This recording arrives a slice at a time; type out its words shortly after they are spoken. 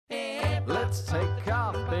Let's take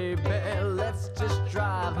off, baby. Let's just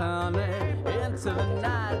drive, honey, into the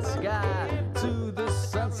night sky, to the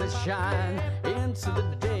sunset shine, into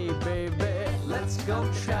the day, baby. Let's go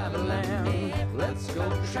traveling. Let's go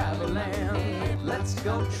traveling. Let's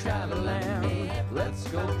go traveling. Let's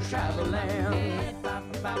go traveling.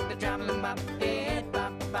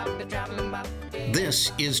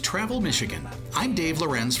 This is Travel Michigan. I'm Dave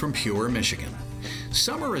Lorenz from Pure, Michigan.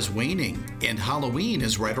 Summer is waning and Halloween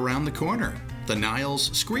is right around the corner. The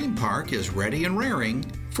Niles Scream Park is ready and raring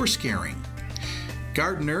for scaring.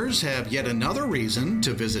 Gardeners have yet another reason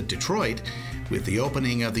to visit Detroit with the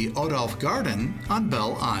opening of the Odolph Garden on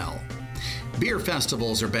Belle Isle. Beer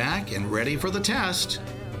festivals are back and ready for the test,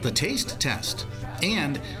 the taste test,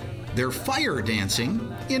 and they're fire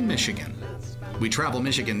dancing in Michigan. We travel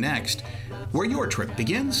Michigan next, where your trip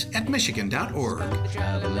begins at michigan.org.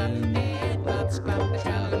 Let's go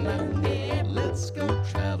traveling. Let's go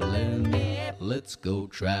traveling. Let's go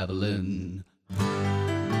traveling.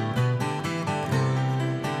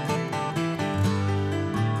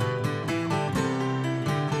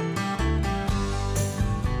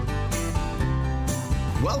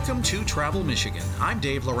 Welcome to Travel Michigan. I'm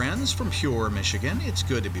Dave Lorenz from Pure, Michigan. It's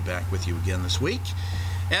good to be back with you again this week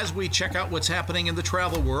as we check out what's happening in the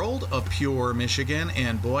travel world of Pure, Michigan.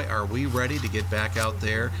 And boy, are we ready to get back out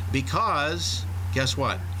there, because guess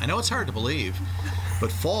what? I know it's hard to believe, but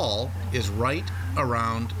fall is right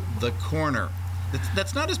around the corner.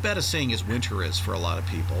 That's not as bad as saying as winter is for a lot of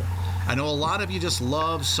people. I know a lot of you just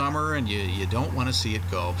love summer and you don't want to see it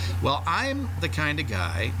go. Well, I'm the kind of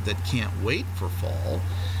guy that can't wait for fall.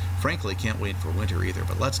 Frankly, can't wait for winter either,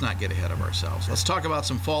 but let's not get ahead of ourselves. Let's talk about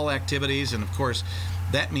some fall activities, and of course,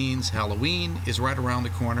 that means Halloween is right around the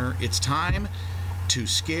corner. It's time to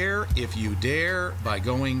scare if you dare by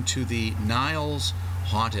going to the Niles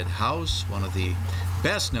Haunted House, one of the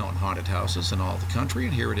best-known haunted houses in all the country,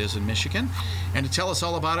 and here it is in Michigan. And to tell us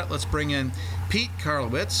all about it, let's bring in Pete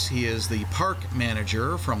Karlowitz. He is the park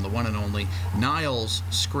manager from the one and only Niles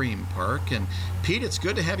Scream Park. And Pete, it's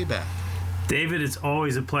good to have you back. David, it's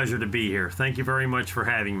always a pleasure to be here. Thank you very much for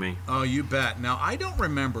having me. Oh, you bet. Now, I don't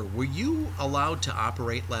remember, were you allowed to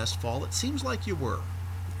operate last fall? It seems like you were.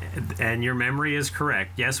 And your memory is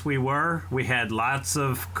correct. Yes, we were. We had lots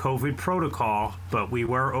of COVID protocol, but we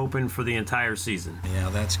were open for the entire season. Yeah,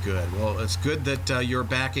 that's good. Well, it's good that you're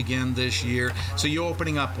back again this year. So you're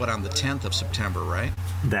opening up, on the 10th of September, right?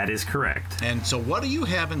 That is correct. And so what do you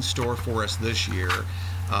have in store for us this year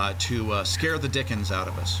to scare the dickens out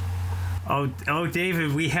of us? Oh,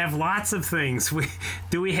 David, we have lots of things.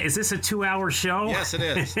 Is this a 2-hour show? Yes, it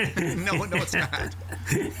is. No, it's not.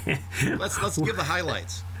 Let's give the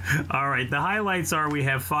highlights. All right, the highlights are we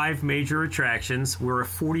have 5 major attractions. We're a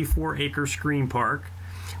 44-acre screen park.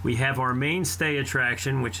 We have our mainstay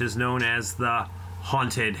attraction, which is known as the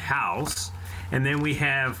Haunted House. And then we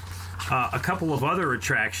have a couple of other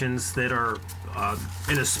attractions that are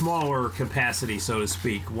in a smaller capacity, so to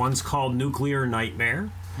speak. One's called Nuclear Nightmare.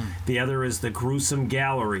 The other is the Gruesome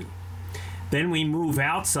Gallery. Then we move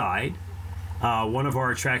outside. One of our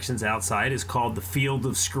attractions outside is called the Field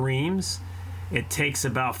of Screams. It takes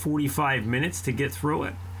about 45 minutes to get through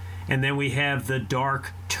it. And then we have the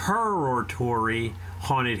Dark Territory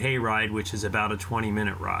Haunted Hayride, which is about a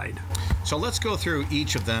 20-minute ride. So let's go through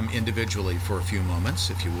each of them individually for a few moments,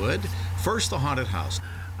 if you would. First, the Haunted House.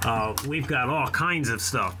 We've got all kinds of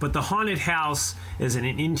stuff, but the Haunted House is an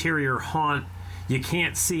interior haunt. You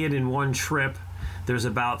can't see it in one trip. There's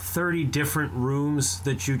about 30 different rooms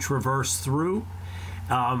that you traverse through.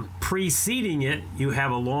 Preceding it, you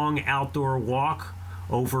have a long outdoor walk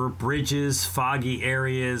over bridges, foggy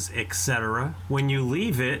areas, etc. When you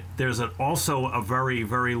leave it, there's also a very,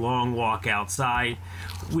 very long walk outside.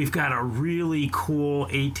 We've got a really cool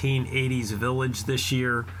 1880s village this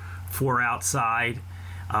year for outside.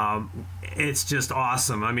 It's just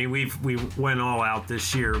awesome. I mean, we went all out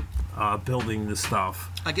this year building the stuff.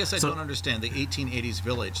 I guess I don't understand the 1880s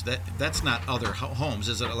village. That's not other homes.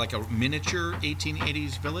 Is it like a miniature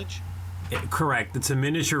 1880s village? Correct. It's a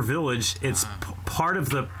miniature village. It's part of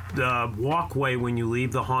the walkway when you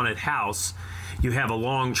leave the haunted house. You have a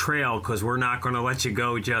long trail because we're not going to let you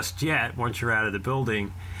go just yet once you're out of the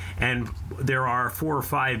building. And there are 4 or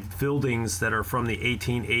 5 buildings that are from the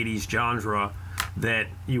 1880s genre that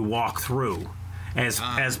you walk through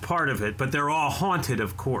as part of it, but they're all haunted,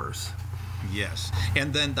 of course. Yes.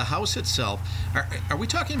 And then the house itself, are we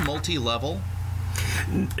talking multi-level?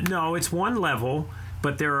 No, it's one level,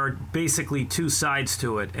 but there are basically 2 sides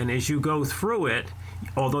to it. And as you go through it,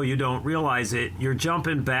 although you don't realize it, you're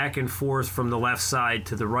jumping back and forth from the left side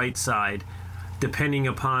to the right side depending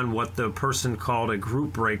upon what the person called a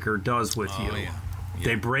group breaker does with you. Yeah.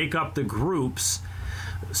 They break up the groups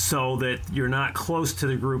so that you're not close to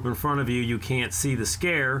the group in front of you. You can't see the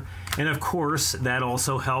scare. And of course, that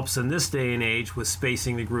also helps in this day and age with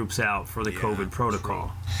spacing the groups out for the COVID protocol.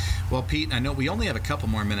 True. Well, Pete, I know we only have a couple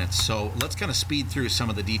more minutes, so let's kind of speed through some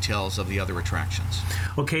of the details of the other attractions.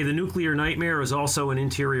 Okay, the Nuclear Nightmare is also an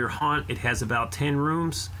interior haunt. It has about 10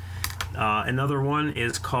 rooms. Another one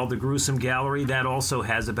is called the Gruesome Gallery. That also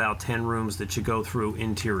has about 10 rooms that you go through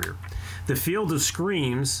interior. The Field of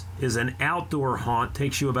Screams is an outdoor haunt.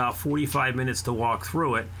 Takes you about 45 minutes to walk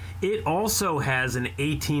through it. It also has an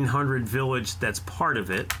 1800 village that's part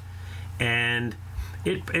of it. And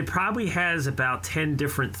it probably has about 10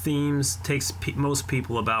 different themes. Takes most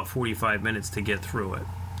people about 45 minutes to get through it.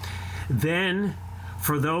 Then,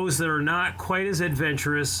 for those that are not quite as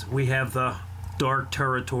adventurous, we have the Dark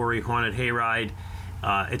Territory Haunted Hayride.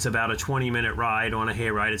 It's about a 20-minute ride on a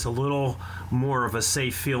hayride. It's a little more of a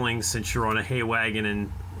safe feeling since you're on a hay wagon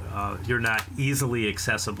and you're not easily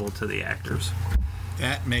accessible to the actors.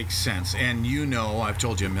 That makes sense. And you know, I've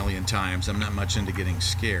told you a million times, I'm not much into getting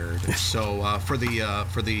scared. So for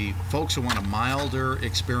the folks who want a milder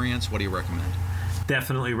experience, what do you recommend?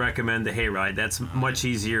 Definitely recommend the hayride. That's much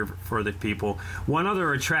easier for the people. One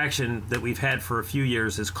other attraction that we've had for a few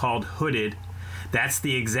years is called Hooded. That's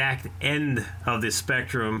the exact end of the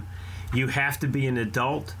spectrum. You have to be an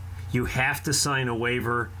adult. You have to sign a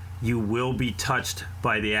waiver. You will be touched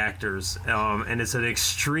by the actors. And it's an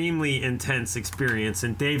extremely intense experience.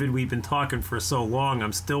 And David, we've been talking for so long.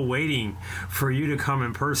 I'm still waiting for you to come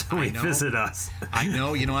and personally visit us. I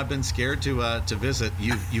know. You know, I've been scared to visit.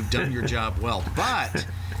 You've done your job well. But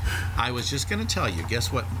I was just going to tell you,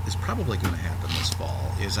 guess what is probably going to happen this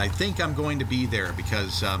fall is I think I'm going to be there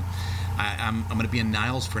because I'm going to be in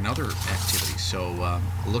Niles for another activity. So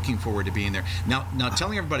looking forward to being there. Now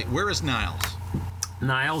telling everybody, where is Niles?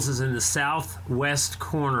 Niles is in the southwest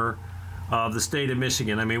corner of the state of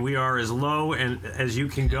Michigan. I mean, we are as low as you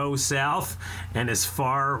can go south and as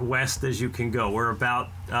far west as you can go. We're about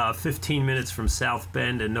 15 minutes from South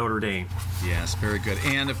Bend and Notre Dame. Yes, very good.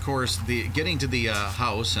 And of course, getting to the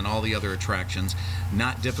house and all the other attractions,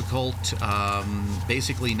 not difficult.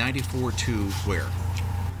 Basically 94 to where?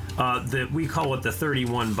 We call it the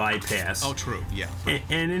 31 bypass. Oh, true. Yeah.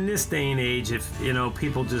 And in this day and age, if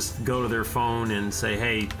people just go to their phone and say,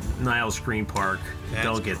 "Hey, Niles Screen Park,"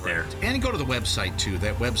 they'll get there. And go to the website too.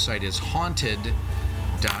 That website is haunted.org.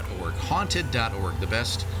 Haunted.org, the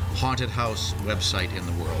best haunted house website in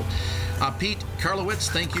the world. Pete Karlowitz,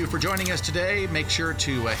 thank you for joining us today. Make sure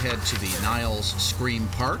to head to the Niles Screen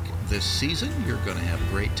Park this season. You're going to have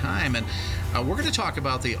a great time. And we're going to talk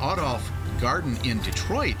about the Adolph Garden in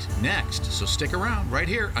Detroit next. So stick around right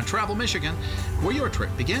here on Travel Michigan, where your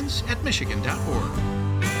trip begins at michigan.org.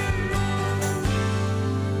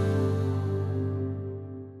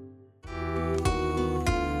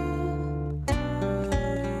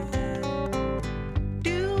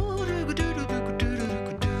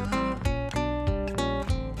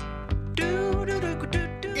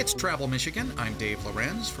 It's Travel Michigan. I'm Dave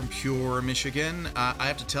Lorenz from Pure Michigan. I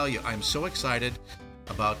have to tell you, I'm so excited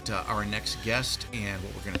about our next guest and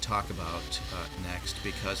what we're going to talk about next,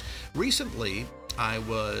 because recently I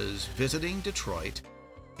was visiting Detroit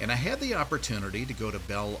and I had the opportunity to go to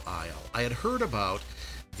Belle Isle. I had heard about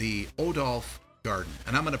the Adolph Garden,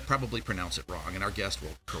 and I'm going to probably pronounce it wrong, and our guest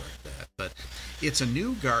will correct that, but it's a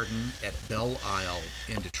new garden at Belle Isle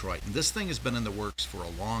in Detroit, and this thing has been in the works for a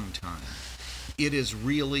long time. It is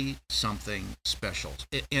really something special,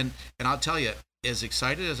 and I'll tell you, as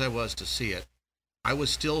excited as I was to see it, I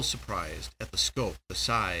was still surprised at the scope, the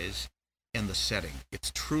size, and the setting.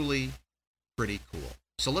 It's truly pretty cool.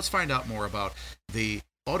 So let's find out more about the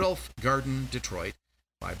Adolph Garden Detroit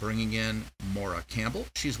by bringing in Maura Campbell.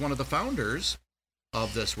 She's one of the founders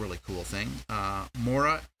of this really cool thing.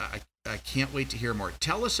 Maura, I can't wait to hear more.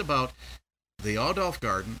 Tell us about the Adolph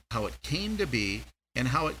Garden, how it came to be, and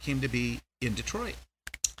how it came to be in Detroit.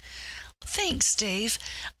 Thanks, Dave.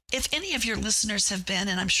 If any of your listeners have been,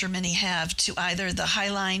 and I'm sure many have, to either the High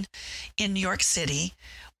Line in New York City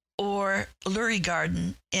or Lurie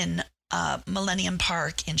Garden in Millennium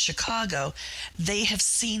Park in Chicago, they have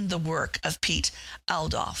seen the work of Pete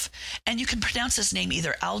Aldolf. And you can pronounce his name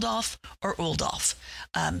either Aldolf or Uldolf.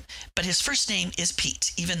 But his first name is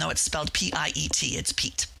Pete, even though it's spelled P-I-E-T, it's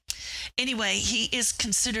Pete. Anyway, he is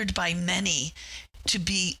considered by many to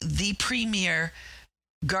be the premier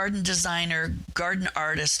garden designer, garden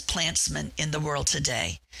artist, plantsman in the world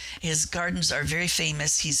today. His gardens are very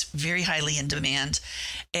famous. He's very highly in demand.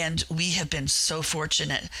 And we have been so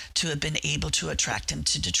fortunate to have been able to attract him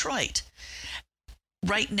to Detroit.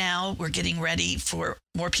 Right now, we're getting ready for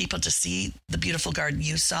more people to see the beautiful garden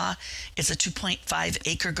you saw. It's a 2.5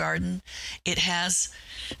 acre garden. It has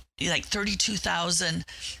like 32,000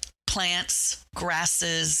 plants,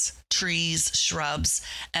 grasses, trees, shrubs,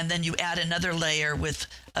 and then you add another layer with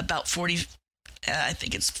about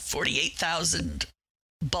 48,000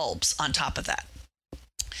 bulbs on top of that.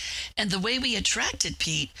 And the way we attracted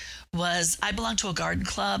Pete was, I belong to a garden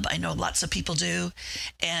club. I know lots of people do.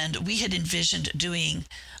 And we had envisioned doing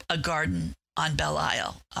a garden on Belle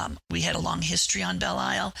Isle. We had a long history on Belle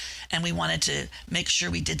Isle, and we wanted to make sure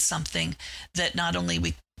we did something that not only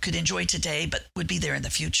we could enjoy today, but would be there in the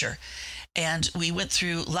future. And we went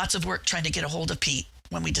through lots of work trying to get a hold of Pete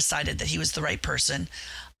when we decided that he was the right person.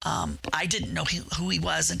 I didn't know who he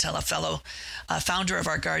was until a fellow founder of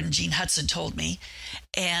our garden, Gene Hudson, told me.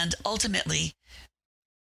 And ultimately,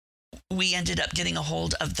 we ended up getting a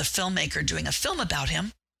hold of the filmmaker doing a film about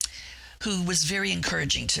him, who was very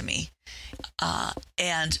encouraging to me.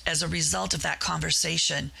 And as a result of that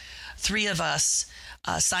conversation, 3 of us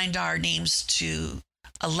signed our names to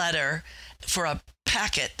a letter for a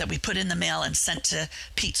packet that we put in the mail and sent to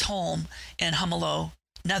Pete's home in Hummelo,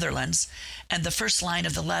 Netherlands. And the first line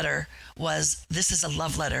of the letter was, "This is a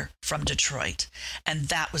love letter from Detroit." And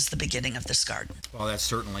that was the beginning of this garden. Well, that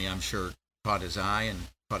certainly, I'm sure, caught his eye and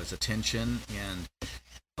caught his attention. And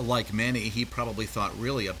like many, he probably thought,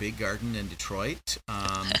 really, a big garden in Detroit?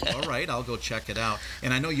 All right, I'll go check it out.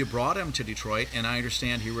 And I know you brought him to Detroit, and I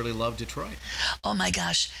understand he really loved Detroit. Oh my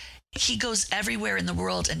gosh. He goes everywhere in the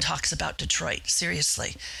world and talks about Detroit.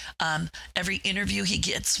 Seriously. Every interview he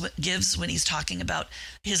gives when he's talking about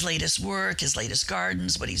his latest work, his latest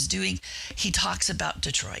gardens, what he's doing, he talks about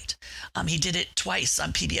Detroit. He did it twice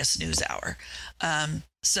on PBS NewsHour.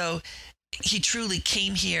 So he truly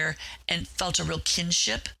came here and felt a real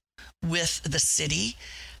kinship with the city,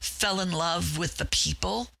 fell in love with the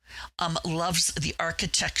people, loves the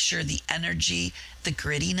architecture, the energy, the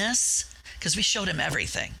grittiness, because we showed him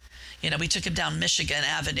everything. You know, we took him down Michigan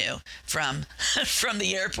Avenue from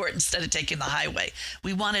the airport instead of taking the highway.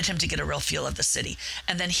 We wanted him to get a real feel of the city.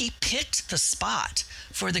 And then he picked the spot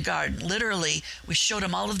for the garden. Literally, we showed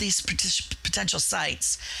him all of these potential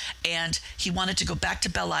sites, and he wanted to go back to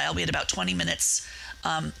Belle Isle. We had about 20 minutes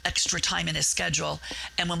extra time in his schedule.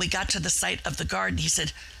 And when we got to the site of the garden, he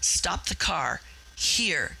said, "Stop the car.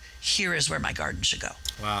 Here is where my garden should go."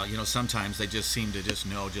 Wow, you know, sometimes they just seem to just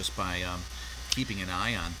know just by keeping an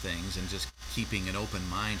eye on things and just keeping an open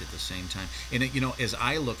mind at the same time. And it, you know, as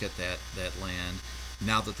I look at that land,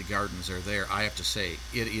 now that the gardens are there, I have to say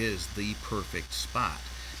it is the perfect spot.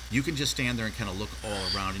 You can just stand there and kind of look all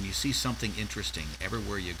around, and you see something interesting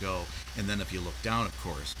everywhere you go. And then if you look down, of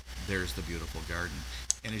course, there's the beautiful garden.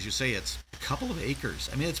 And as you say, it's a couple of acres.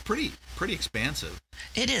 I mean, it's pretty expansive.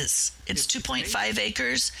 It is. It's 2.5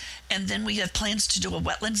 acres. And then we have plans to do a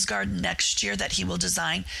wetlands garden next year that he will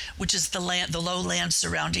design, which is the low land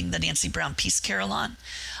surrounding the Nancy Brown Peace Carillon.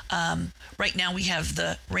 Right now we have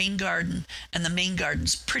the rain garden and the main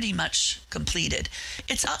gardens pretty much completed.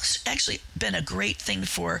 It's actually been a great thing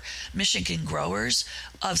for Michigan growers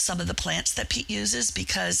of some of the plants that Pete uses,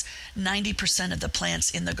 because 90% of the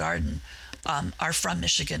plants in the garden are from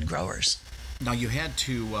Michigan growers. Now you had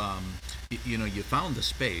to, you found the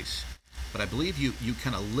space, but I believe you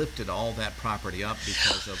kind of lifted all that property up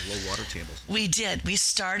because of low water tables. We did. We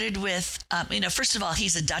started with, first of all,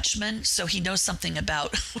 he's a Dutchman, so he knows something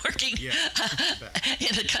about working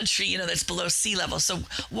in a country, that's below sea level. So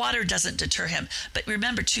water doesn't deter him. But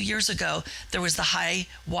remember, 2 years ago, there was the high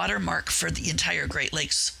water mark for the entire Great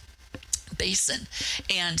Lakes basin.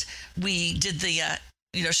 And we did the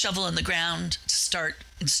shovel in the ground to start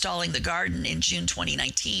installing the garden in June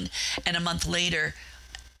 2019. And a month later,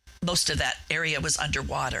 most of that area was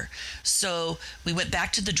underwater. So we went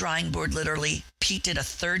back to the drawing board, literally. Pete did a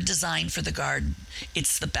third design for the garden.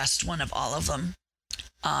 It's the best one of all of them.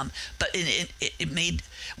 But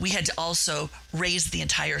we had to also raise the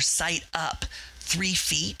entire site up 3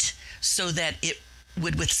 feet so that it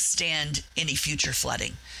would withstand any future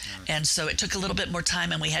flooding. And so it took a little bit more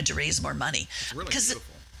time, and we had to raise more money. It's really beautiful.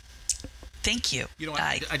 Thank you.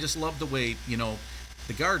 I just love the way,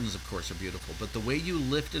 the gardens, of course, are beautiful, but the way you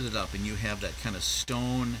lifted it up and you have that kind of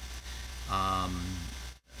stone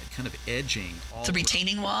kind of edging. The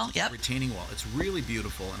retaining wall, yep. Retaining wall. It's really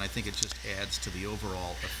beautiful, and I think it just adds to the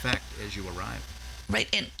overall effect as you arrive. Right,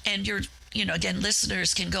 and you're, again,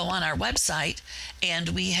 listeners can go on our website, and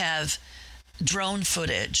we have drone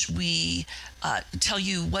footage. We tell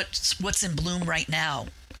you what's in bloom right now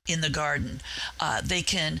in the garden. They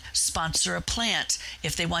can sponsor a plant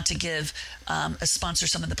if they want to sponsor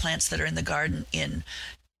some of the plants that are in the garden in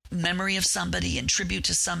memory of somebody, in tribute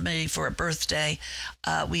to somebody for a birthday.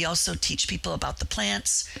 We also teach people about the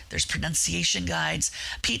plants. There's pronunciation guides.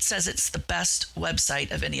 Pete says it's the best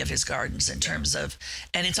website of any of his gardens in terms of,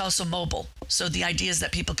 and it's also mobile. So the idea is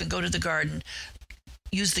that people can go to the garden,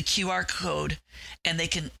 use the QR code, and they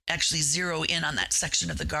can actually zero in on that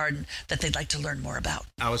section of the garden that they'd like to learn more about.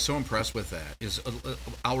 I was so impressed with that.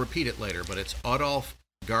 I'll repeat it later, but it's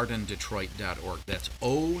AudolphGardenDetroit.org. That's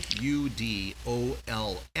OUDOLF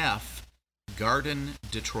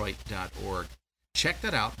GardenDetroit.org. Check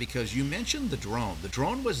that out, because you mentioned the drone. The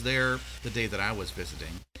drone was there the day that I was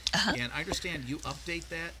visiting. And I understand you update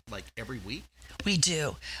that like every week? We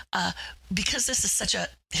do. Because this is such a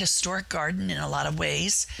historic garden in a lot of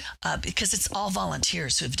ways, because it's all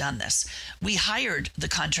volunteers who've done this. We hired the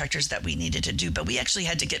contractors that we needed to do, but we actually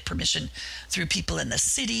had to get permission through people in the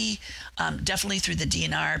city, definitely through the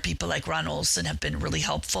DNR. People like Ron Olson have been really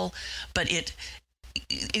helpful, but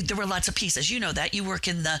there were lots of pieces. You know that. You work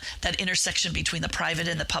in that intersection between the private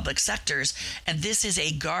and the public sectors, and this is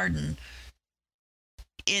a garden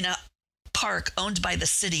in a park owned by the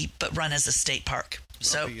city but run as a state park.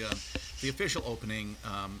 Well, so the official opening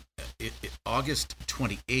August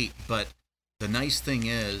 28th, but the nice thing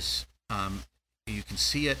is you can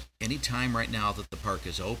see it anytime right now that the park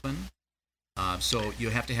is open. So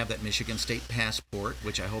you have to have that Michigan State passport,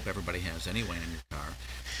 which I hope everybody has anyway in your car,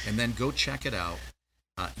 and then go check it out.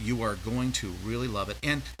 You are going to really love it.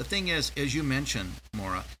 And the thing is, as you mentioned,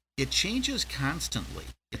 Maura, it changes constantly.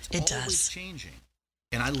 It always changing.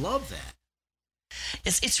 And I love that.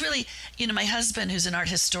 It's really, my husband, who's an art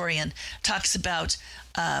historian, talks about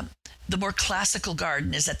the more classical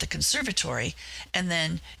garden is at the conservatory, and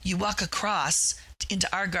then you walk across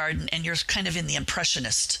into our garden and you're kind of in the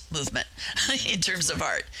impressionist movement in terms of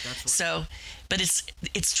art. That's right. So, but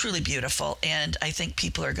it's truly beautiful, and I think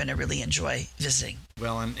people are going to really enjoy visiting.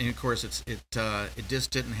 Well, and of course it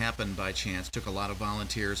just didn't happen by chance. It took a lot of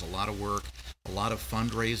volunteers, a lot of work, a lot of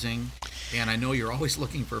fundraising, and I know you're always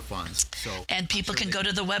looking for funds. And people can go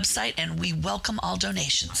to the website, and we welcome all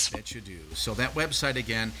donations. I bet you do. So that website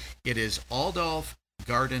again, it is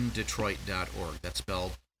AudolphGardenDetroit.org. That's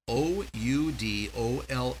spelled OUDOLF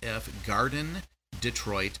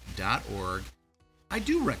GardenDetroit.org. I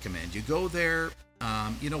do recommend you go there.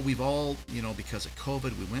 We've all, because of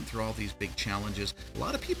COVID, we went through all these big challenges. A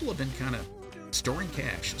lot of people have been kind of storing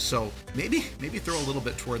cash. So maybe throw a little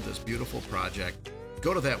bit toward this beautiful project.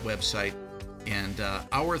 Go to that website. And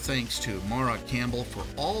our thanks to Maura Campbell for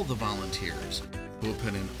all the volunteers who have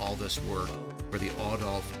put in all this work for the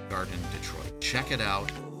Audolph Garden Detroit. Check it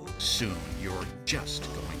out soon. You're just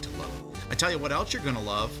going to love it. I tell you what else you're going to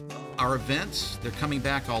love. Our events, they're coming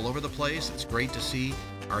back all over the place. It's great to see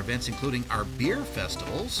our events, including our beer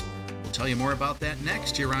festivals. We'll tell you more about that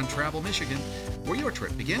next here on Travel Michigan, where your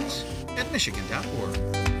trip begins at Michigan.org.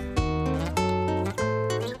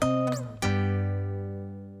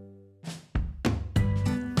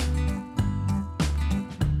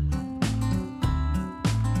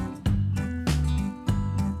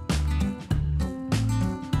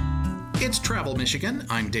 It's Travel Michigan.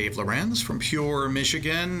 I'm Dave Lorenz from Pure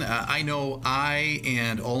Michigan. I know I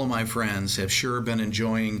and all of my friends have sure been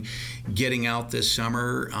enjoying getting out this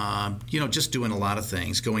summer, just doing a lot of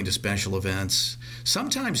things, going to special events,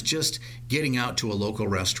 sometimes just getting out to a local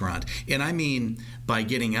restaurant. And I mean, by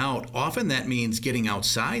getting out, often that means getting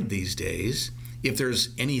outside these days. If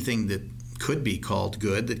there's anything that could be called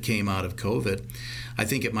good that came out of COVID, I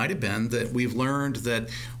think it might have been that we've learned that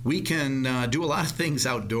we can do a lot of things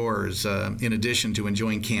outdoors in addition to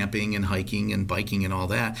enjoying camping and hiking and biking and all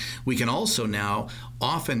that. We can also now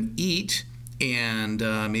often eat and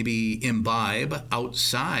maybe imbibe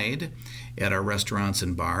outside at our restaurants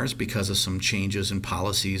and bars because of some changes in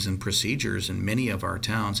policies and procedures in many of our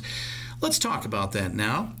towns. Let's talk about that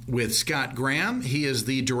now with Scott Graham. He is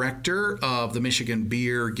the director of the Michigan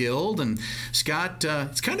Beer Guild. And Scott,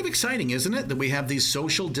 it's kind of exciting, isn't it, that we have these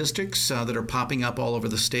social districts that are popping up all over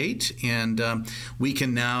the state, and we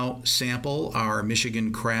can now sample our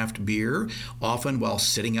Michigan craft beer, often while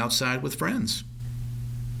sitting outside with friends.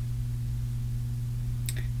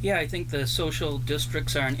 Yeah, I think the social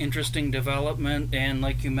districts are an interesting development, and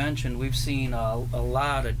like you mentioned, we've seen a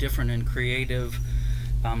lot of different and creative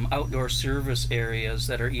outdoor service areas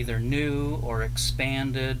that are either new or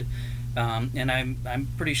expanded, and I'm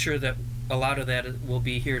pretty sure that a lot of that will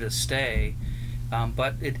be here to stay.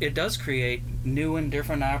 But it does create new and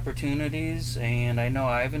different opportunities, and I know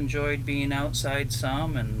I've enjoyed being outside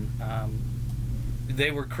some, and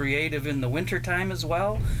they were creative in the wintertime as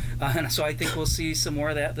well, and so I think we'll see some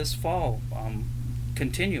more of that this fall,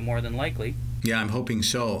 continue more than likely. Yeah, I'm hoping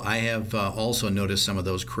so. I have also noticed some of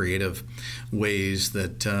those creative ways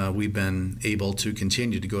that we've been able to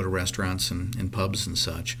continue to go to restaurants and pubs and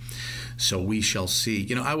such. So we shall see.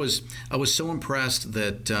 I was so impressed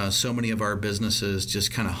that so many of our businesses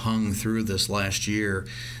just kind of hung through this last year,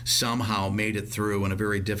 somehow made it through in a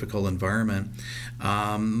very difficult environment.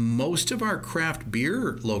 Most of our craft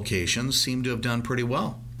beer locations seem to have done pretty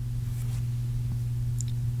well.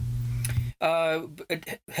 I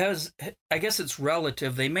guess it's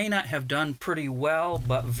relative. They may not have done pretty well,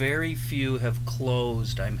 but very few have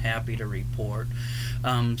closed, I'm happy to report.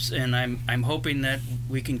 And I'm hoping that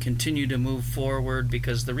we can continue to move forward,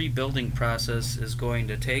 because the rebuilding process is going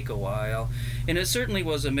to take a while. And it certainly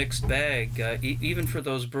was a mixed bag, even for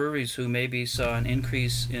those breweries who maybe saw an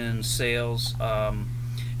increase in sales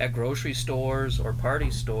at grocery stores or party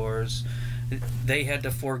stores. They had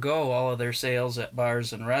to forego all of their sales at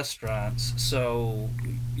bars and restaurants. So,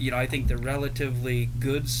 I think the relatively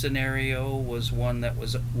good scenario was one that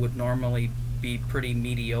would normally be pretty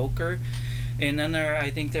mediocre. And then I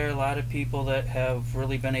think there are a lot of people that have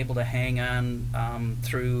really been able to hang on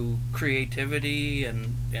through creativity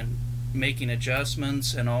and making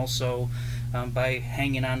adjustments, and also by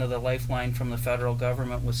hanging on to the lifeline from the federal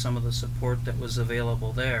government with some of the support that was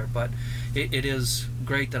available there. But it is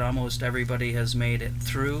great that almost everybody has made it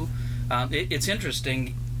through. It's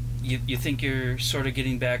interesting. You think you're sort of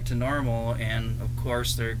getting back to normal, and of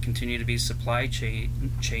course there continue to be supply chain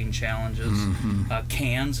challenges. Mm-hmm.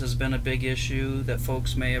 Cans has been a big issue that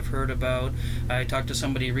folks may have heard about. I talked to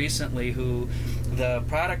somebody recently who the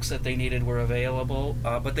products that they needed were available,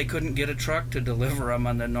 but they couldn't get a truck to deliver them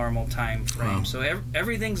on the normal time frame. Wow. So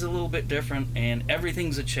everything's a little bit different, and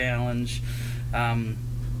everything's a challenge.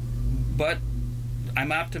 But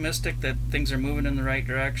I'm optimistic that things are moving in the right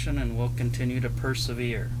direction, and we'll continue to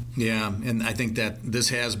persevere. Yeah, and I think that this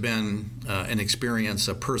has been an experience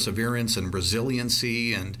of perseverance and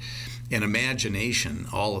resiliency and imagination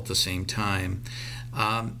all at the same time.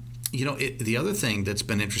 The other thing that's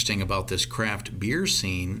been interesting about this craft beer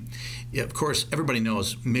scene, of course, everybody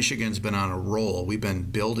knows Michigan's been on a roll. We've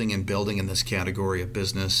been building and building in this category of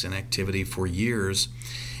business and activity for years.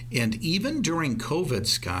 And even during COVID,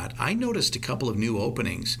 Scott, I noticed a couple of new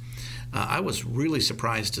openings. I was really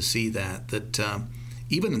surprised to see that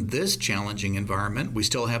even in this challenging environment, we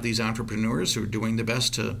still have these entrepreneurs who are doing their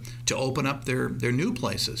best to open up their new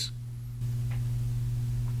places.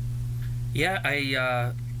 Yeah,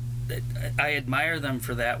 I admire them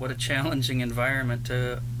for that. What a challenging environment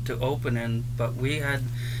to open in. But we had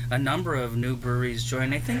a number of new breweries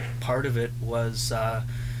join. I think part of it was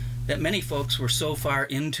that many folks were so far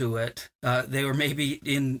into it, they were maybe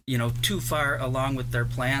too far along with their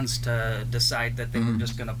plans to decide that they were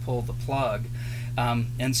just going to pull the plug.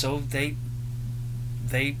 And so they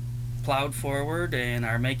plowed forward and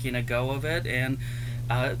are making a go of it. And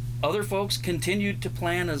other folks continued to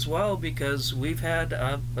plan as well, because we've had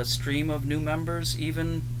a stream of new members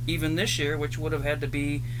even this year, which would have had to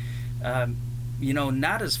be,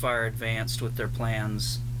 not as far advanced with their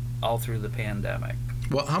plans all through the pandemic.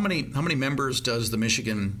 Well, how many members does the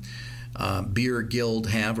Michigan Beer Guild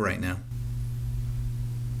have right now?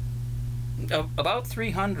 About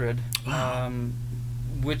 300, Wow.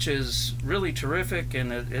 Which is really terrific,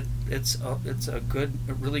 and it's a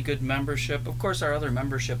really good membership. Of course, our other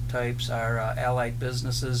membership types are allied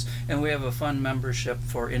businesses, and we have a fun membership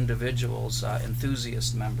for individuals,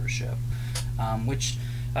 enthusiast membership, which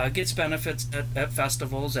gets benefits at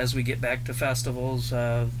festivals. As we get back to festivals,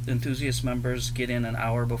 enthusiast members get in an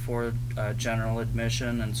hour before general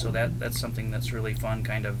admission, and so that's something that's really fun,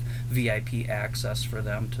 kind of VIP access for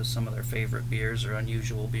them to some of their favorite beers or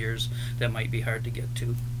unusual beers that might be hard to get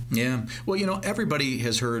to. Yeah. Well, everybody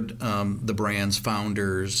has heard the brands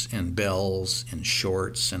Founders and Bell's and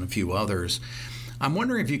Shorts and a few others. I'm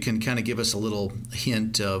wondering if you can kind of give us a little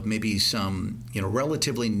hint of maybe some,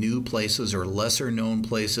 relatively new places or lesser known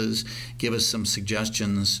places. Give us some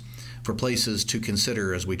suggestions for places to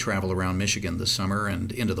consider as we travel around Michigan this summer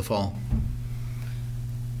and into the fall.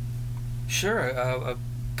 Sure. A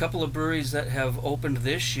couple of breweries that have opened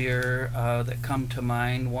this year that come to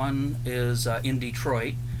mind. One is in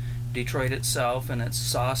Detroit itself, and it's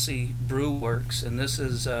Saucy Brew Works, and this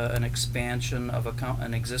is an expansion of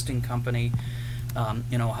an existing company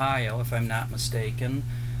in Ohio, if I'm not mistaken.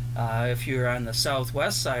 If you're on the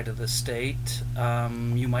southwest side of the state,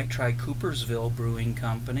 you might try Coopersville Brewing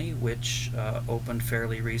Company, which opened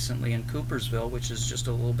fairly recently in Coopersville, which is just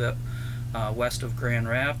a little bit west of Grand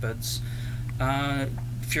Rapids.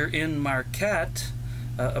 If you're in Marquette,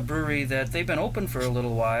 a brewery that they've been open for a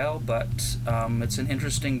little while, but it's an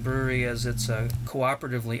interesting brewery as it's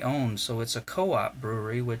cooperatively owned. So it's a co-op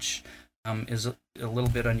brewery, which is a little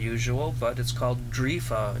bit unusual, but it's called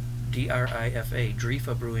Drifa, D-R-I-F-A,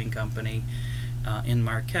 Drifa Brewing Company in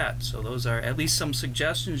Marquette. So those are at least some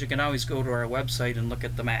suggestions. You can always go to our website and look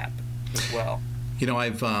at the map as well. You know,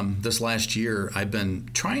 I've this last year, I've been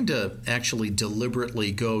trying to actually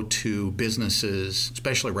deliberately go to businesses,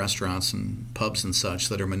 especially restaurants and pubs and such,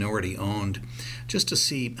 that are minority owned, just to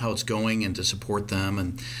see how it's going and to support them.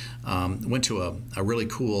 And went to a really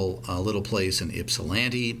cool little place in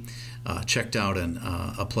Ypsilanti, checked out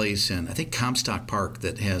a place in, I think, Comstock Park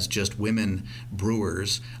that has just women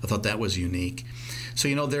brewers. I thought that was unique. So,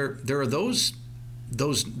 you know, there are those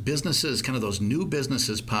businesses, kind of those new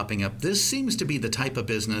businesses popping up. This seems to be the type of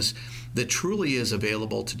business that truly is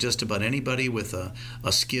available to just about anybody with a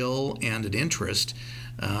skill and an interest.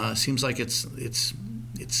 Seems like it's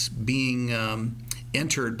being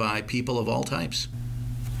entered by people of all types.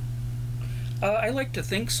 I like to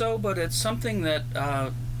think so, but it's something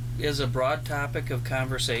that is a broad topic of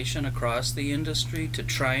conversation across the industry to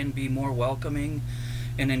try and be more welcoming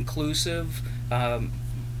and inclusive.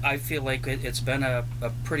 I feel like it's been a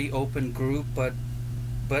pretty open group, but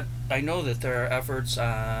I know that there are efforts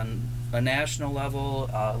on a national level.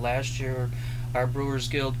 Last year, our Brewers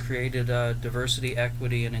Guild created a diversity,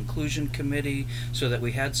 equity, and inclusion committee so that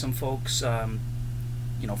we had some folks,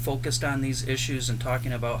 focused on these issues and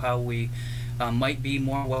talking about how we might be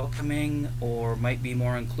more welcoming or might be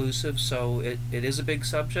more inclusive. So it is a big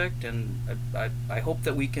subject, and I hope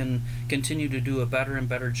that we can continue to do a better and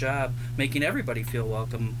better job making everybody feel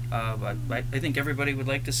welcome. I think everybody would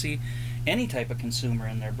like to see any type of consumer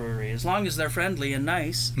in their brewery, as long as they're friendly and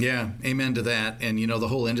nice. Yeah, amen to that. And, you know, the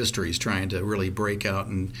whole industry is trying to really break out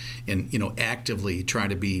and actively try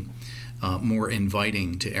to be more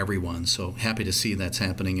inviting to everyone. So happy to see that's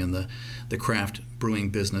happening in the craft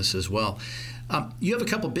brewing business as well. You have a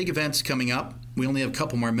couple big events coming up. We only have a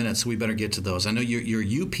couple more minutes, so we better get to those. I know your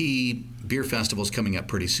UP Beer Festival is coming up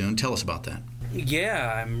pretty soon. Tell us about that.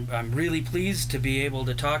 Yeah, I'm really pleased to be able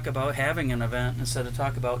to talk about having an event instead of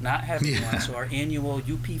talk about not having one. So our annual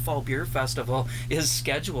UP Fall Beer Festival is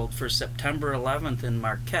scheduled for September 11th in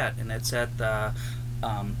Marquette, and it's at the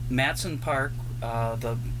Matson Park,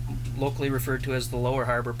 the locally referred to as the Lower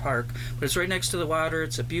Harbor Park, but it's right next to the water.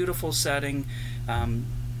 It's a beautiful setting.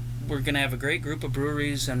 We're going to have a great group of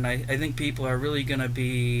breweries, and I think people are really going to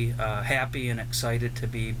be happy and excited to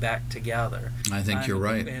be back together. I think you're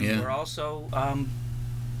right. And yeah. We're also,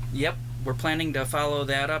 we're planning to follow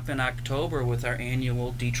that up in October with our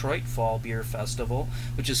annual Detroit Fall Beer Festival,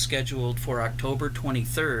 which is scheduled for October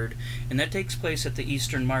 23rd, and that takes place at the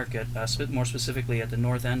Eastern Market, more specifically at the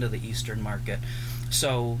north end of the Eastern Market.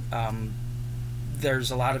 So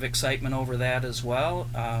there's a lot of excitement over that as well,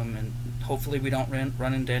 and hopefully we don't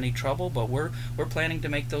run into any trouble, but we're planning to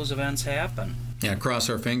make those events happen. Yeah, cross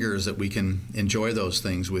our fingers that we can enjoy those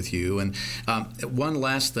things with you. And one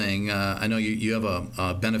last thing, I know you have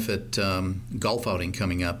a benefit golf outing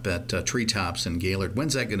coming up at Treetops in Gaylord.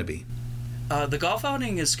 When's that going to be? The golf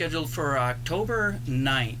outing is scheduled for October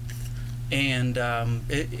 9th, and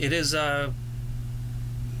it is a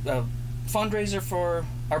fundraiser for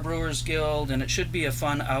our Brewers Guild, and it should be a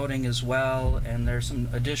fun outing as well. And there's some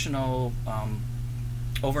additional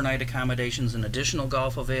overnight accommodations and additional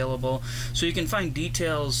golf available. So you can find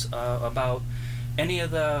details about any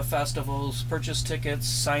of the festivals, purchase tickets,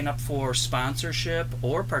 sign up for sponsorship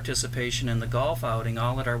or participation in the golf outing,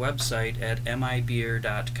 all at our website at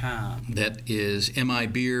mibeer.com. That is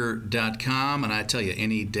mibeer.com, and I tell you,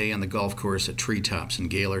 any day on the golf course at Treetops in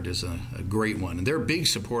Gaylord is a great one. And they're big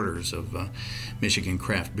supporters of Michigan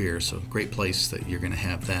craft beer, so great place that you're going to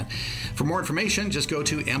have that. For more information, just go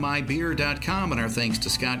to mibeer.com, and our thanks to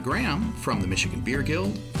Scott Graham from the Michigan Beer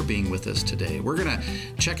Guild for being with us today. We're going to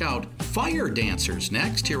check out Fire Dancers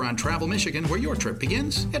next here on Travel Michigan, where your trip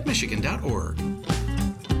begins at michigan.org.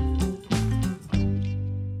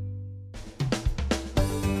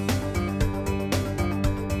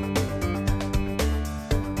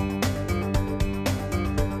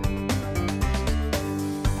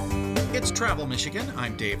 It's Travel Michigan.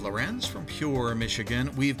 I'm Dave Lorenz from Pure Michigan.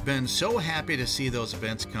 We've been so happy to see those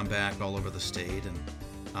events come back all over the state,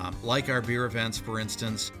 and like our beer events, for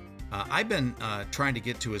instance. I've been trying to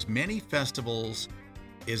get to as many festivals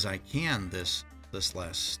as I can this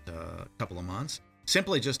last couple of months,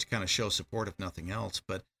 simply just to kind of show support, if nothing else,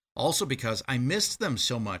 but also because I missed them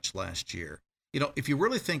so much last year. You know, if you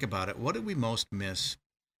really think about it, what did we most miss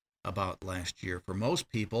about last year? For most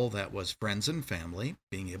people, that was friends and family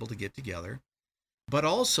being able to get together. but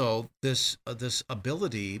also this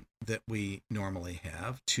ability that we normally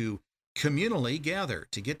have to communally gather,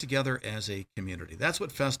 to get together as a community. That's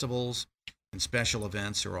what festivals and special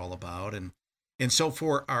events are all about. And so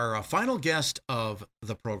for our final guest of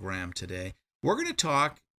the program today, we're going to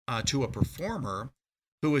talk to a performer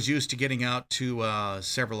who is used to getting out to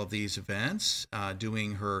several of these events,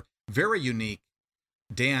 doing her very unique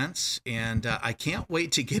dance. And I can't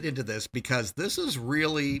wait to get into this because this is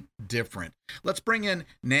really different. Let's bring in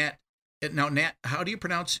Nat. Now, Nat, how do you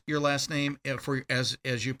pronounce your last name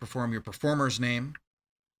as you perform your performer's name?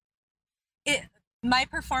 My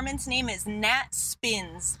performance name is Nat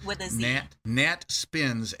Spins with a Z. Nat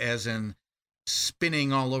Spins, as in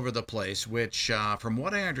spinning all over the place, which from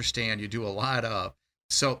what I understand, you do a lot of.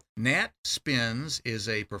 So Nat Spins is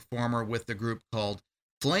a performer with the group called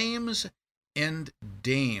Flames and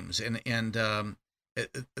Dames. And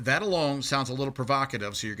that alone sounds a little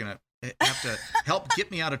provocative, so you're going to have to help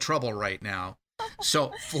get me out of trouble right now.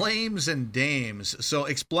 So Flames and Dames. So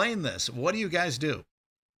explain this. What do you guys do?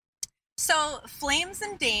 So Flames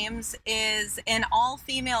and Dames is an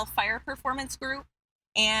all-female fire performance group,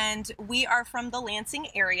 and we are from the Lansing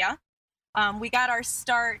area. We got our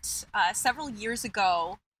start several years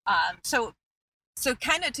ago. So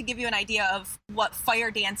kind of to give you an idea of what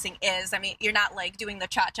fire dancing is, I mean, you're not like doing the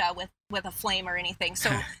cha-cha with a flame or anything.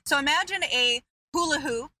 So imagine a hula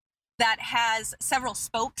hoop that has several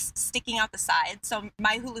spokes sticking out the side. So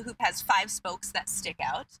my hula hoop has 5 spokes that stick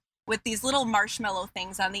out with these little marshmallow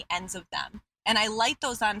things on the ends of them. And I light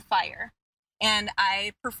those on fire. And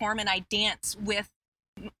I perform and I dance with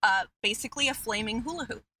basically a flaming hula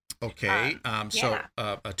hoop. Okay. So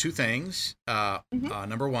two things.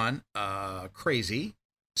 Number one, crazy.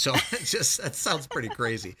 So that sounds pretty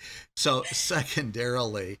crazy. So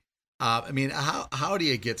secondarily, I mean, how do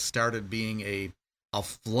you get started being a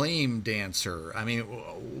flame dancer? I mean,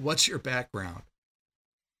 what's your background?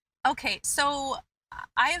 Okay, so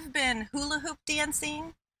I've been hula hoop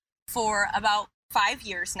dancing for about 5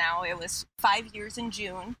 years now. It was 5 years in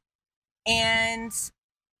June. And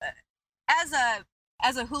as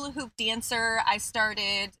a hula hoop dancer, I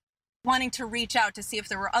started wanting to reach out to see if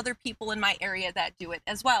there were other people in my area that do it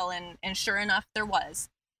as well. And sure enough, there was.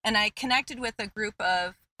 And I connected with a group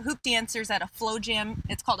of hoop dancers at a flow jam.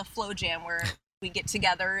 It's called a flow jam, where we get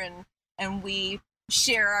together and we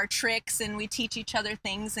share our tricks and we teach each other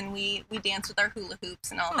things and we dance with our hula hoops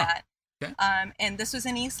and all that. Okay. And this was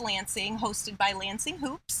in East Lansing, hosted by Lansing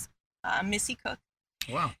Hoops, Missy Cook.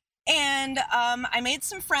 Wow. And I made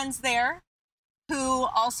some friends there who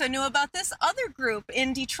also knew about this other group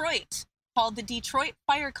in Detroit called the Detroit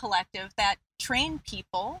Fire Collective that train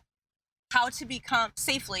people how to become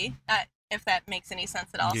safely, if that makes any sense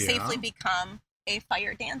at all, safely become a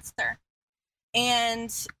fire dancer.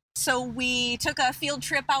 And so we took a field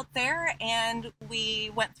trip out there and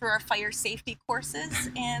we went through our fire safety courses,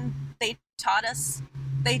 and they taught us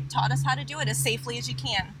how to do it as safely as you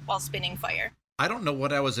can while spinning fire. I don't know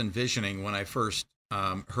what I was envisioning when I first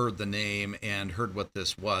heard the name and heard what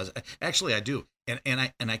this was. Actually, I do. And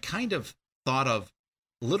I kind of thought of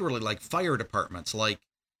literally like fire departments, like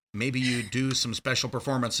maybe you do some special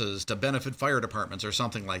performances to benefit fire departments or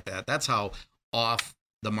something like that. That's how off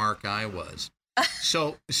the mark I was.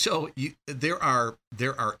 So there are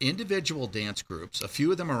individual dance groups, a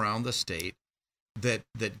few of them around the state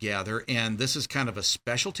that gather, and this is kind of a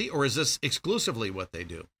specialty, or is this exclusively what they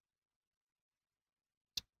do?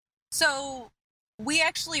 So we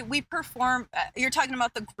perform, you're talking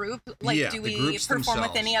about the group, like do we perform themselves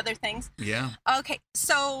with any other things? Yeah. Okay,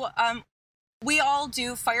 so we all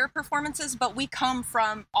do fire performances, but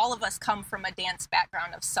all of us come from a dance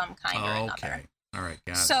background of some kind or another. Okay, all right,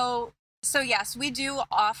 got it. So yes, we do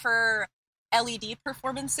offer LED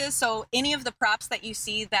performances. So any of the props that you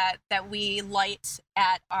see that we light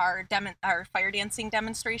at our fire dancing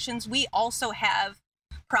demonstrations, we also have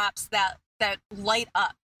props that light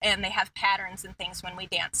up, and they have patterns and things when we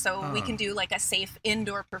dance. So we can do like a safe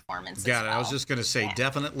indoor performance. Got it. Well. I was just going to say,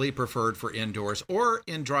 definitely preferred for indoors or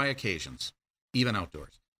in dry occasions, even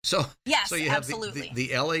outdoors. So yes, so you have absolutely.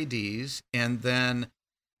 the LEDs, and then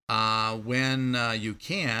when you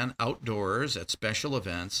can, outdoors at special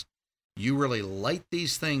events, you really light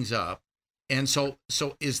these things up. And so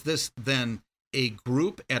is this then a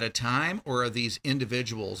group at a time, or are these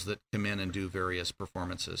individuals that come in and do various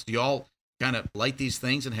performances? Do you all kind of light these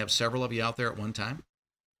things and have several of you out there at one time?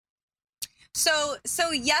 So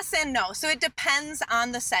yes and no. So it depends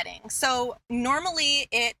on the setting. So normally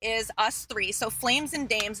it is us three. So Flames and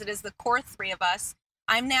Dames, it is the core three of us.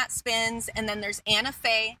 I'm Nat Spins, and then there's Anna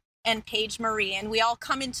Faye and Paige Marie, and we all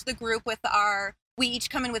come into the group we each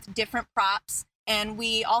come in with different props, and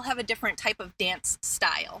we all have a different type of dance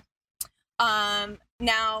style.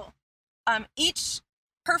 Now, each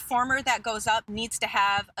performer that goes up needs to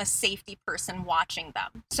have a safety person watching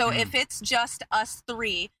them. So if it's just us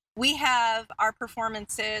three, we have our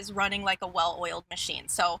performances running like a well-oiled machine.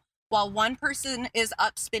 So while one person is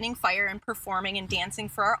up spinning fire and performing and dancing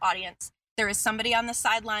for our audience, there is somebody on the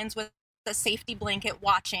sidelines with a safety blanket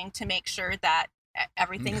watching to make sure that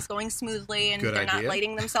everything is going smoothly and they're not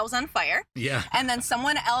lighting themselves on fire. Yeah. And then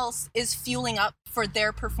someone else is fueling up for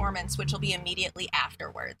their performance, which will be immediately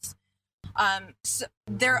afterwards. So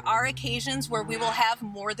there are occasions where we will have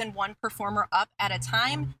more than one performer up at a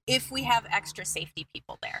time if we have extra safety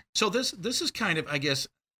people there. So this is kind of, I guess,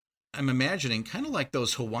 I'm imagining kind of like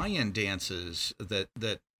those Hawaiian dances that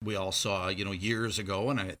we all saw, years ago,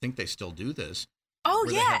 and I think they still do this. Oh,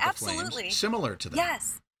 where they yeah, have the absolutely. flames. Similar to that.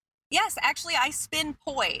 Yes, actually, I spin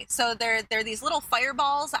poi. So they're these little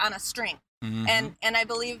fireballs on a string. And I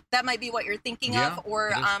believe that might be what you're thinking of,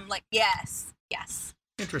 or yes.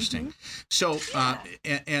 Interesting. So,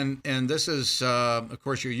 and this is, of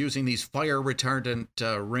course, you're using these fire retardant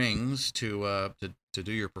rings to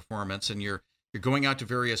do your performance, and you're going out to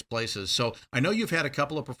various places. So I know you've had a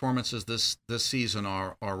couple of performances this season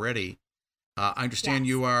already. I understand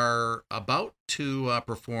you are about to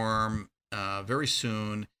perform very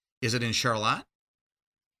soon. Is it in Charlotte?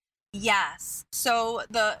 Yes. So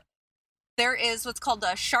there is what's called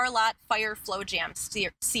the Charlotte Fire Flow Jam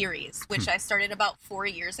series, which I started about 4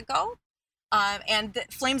 years ago. And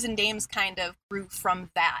Flames and Dames kind of grew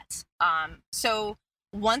from that. So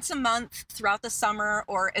once a month throughout the summer,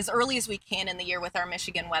 or as early as we can in the year with our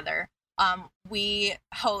Michigan weather, we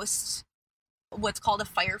host what's called a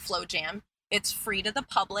Fire Flow Jam. It's free to the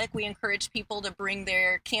public. We encourage people to bring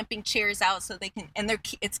their camping chairs out so they can, and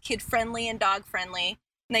it's kid friendly and dog friendly,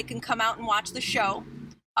 and they can come out and watch the show.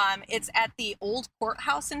 It's at the old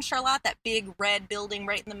courthouse in Charlotte, that big red building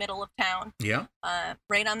right in the middle of town. Yeah.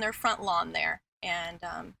 Right on their front lawn there, and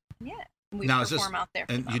we perform out there.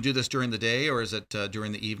 And you do this during the day, or is it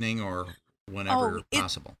during the evening, or whenever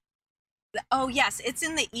possible? Oh, yes. It's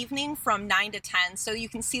in the evening from 9 to 10, so you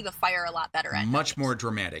can see the fire a lot better at night. Much more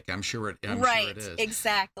dramatic. I'm sure it is. Right,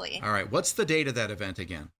 exactly. All right. What's the date of that event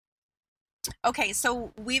again? Okay,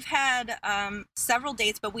 so we've had several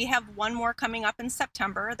dates, but we have one more coming up in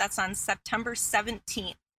September. That's on September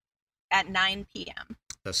 17th at 9 p.m.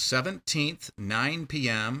 The 17th, 9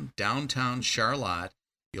 p.m., downtown Charlotte.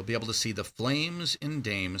 You'll be able to see the Flames and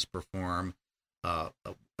Dames perform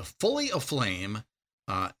fully aflame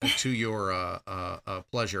to your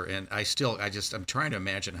pleasure. And I'm trying to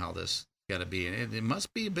imagine how this is going to be. And it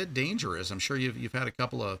must be a bit dangerous. I'm sure you've had a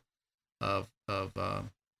couple of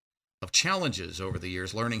challenges over the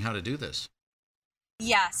years learning how to do this.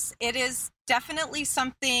 Yes, it is definitely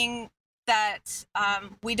something that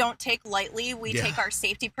we don't take lightly. We take our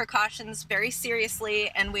safety precautions very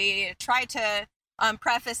seriously, and we try to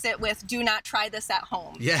preface it with, do not try this at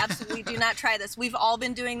home. Absolutely do not try this. We've all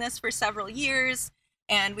been doing this for several years,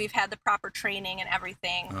 and we've had the proper training and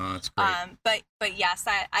everything. Oh, that's great. But yes,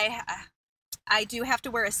 I do have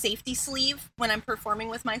to wear a safety sleeve when I'm performing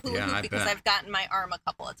with my hula hoop because I've gotten my arm a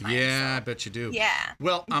couple of times. Yeah, I bet you do. Yeah.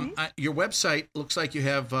 Well, your website looks like you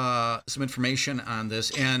have some information on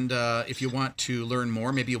this, and if you want to learn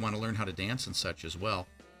more, maybe you want to learn how to dance and such as well,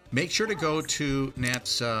 make sure to go to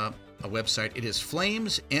Nat's website. It is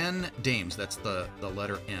Flames N Dames. That's the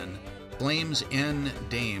letter N.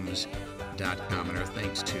 FlamesNDames.com. And our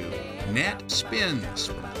thanks to Nat Spins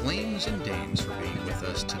from Flames and Dames for being with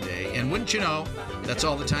us today. And wouldn't you know, that's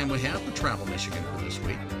all the time we have for Travel Michigan for this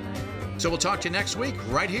week. So we'll talk to you next week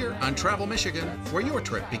right here on Travel Michigan, where your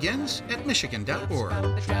trip begins at michigan.org.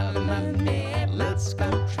 Let's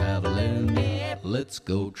go traveling. Let's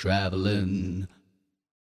go traveling.